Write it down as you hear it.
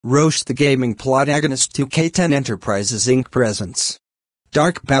Roche the Gaming Plot Agonist 2K10 Enterprises Inc. presents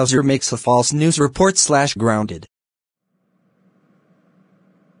Dark Bowser makes a false news report / grounded.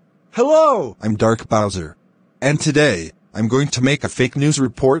 Hello, I'm Dark Bowser. And today, I'm going to make a fake news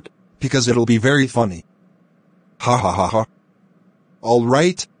report, because it'll be very funny. Ha ha ha ha.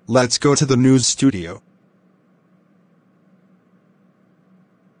 Alright, let's go to the news studio.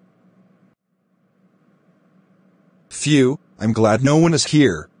 Phew, I'm glad no one is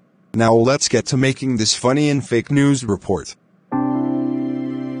here. Now let's get to making this funny and fake news report.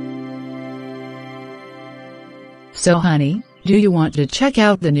 So honey, do you want to check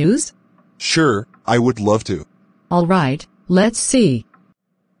out the news? Sure, I would love to. Alright, let's see.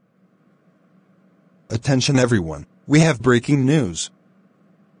 Attention everyone, we have breaking news.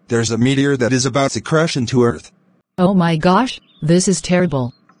 There's a meteor that is about to crash into Earth. Oh my gosh, this is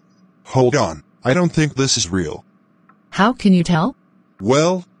terrible. Hold on, I don't think this is real. How can you tell?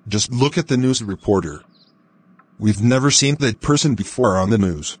 Well, just look at the news reporter. We've never seen that person before on the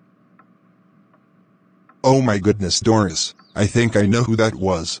news. Oh my goodness, Doris, I think I know who that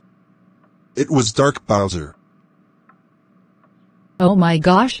was. It was Dark Bowser. Oh my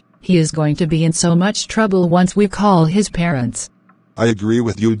gosh, he is going to be in so much trouble once we call his parents. I agree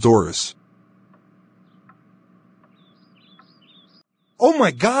with you, Doris. Oh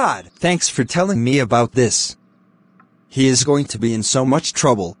my god! Thanks for telling me about this. He is going to be in so much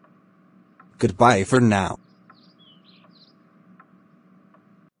trouble. Goodbye for now.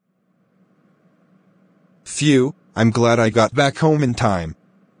 Phew, I'm glad I got back home in time.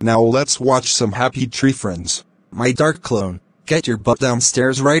 Now let's watch some Happy Tree Friends. My dark clone, get your butt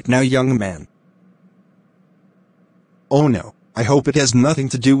downstairs right now, young man. Oh no, I hope it has nothing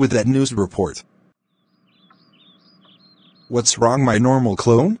to do with that news report. What's wrong, my normal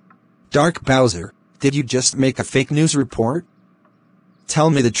clone? Dark Bowser, did you just make a fake news report?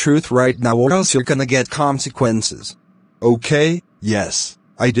 Tell me the truth right now or else you're gonna get consequences. Okay, yes,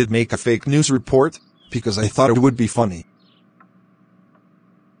 I did make a fake news report, because I thought it would be funny.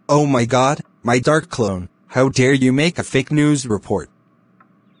 Oh my god, my dark clone, how dare you make a fake news report?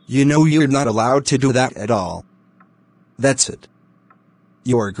 You know you're not allowed to do that at all. That's it.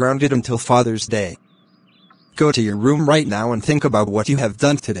 You are grounded until Father's Day. Go to your room right now and think about what you have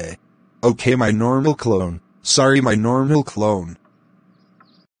done today. Okay, my normal clone. Sorry, my normal clone.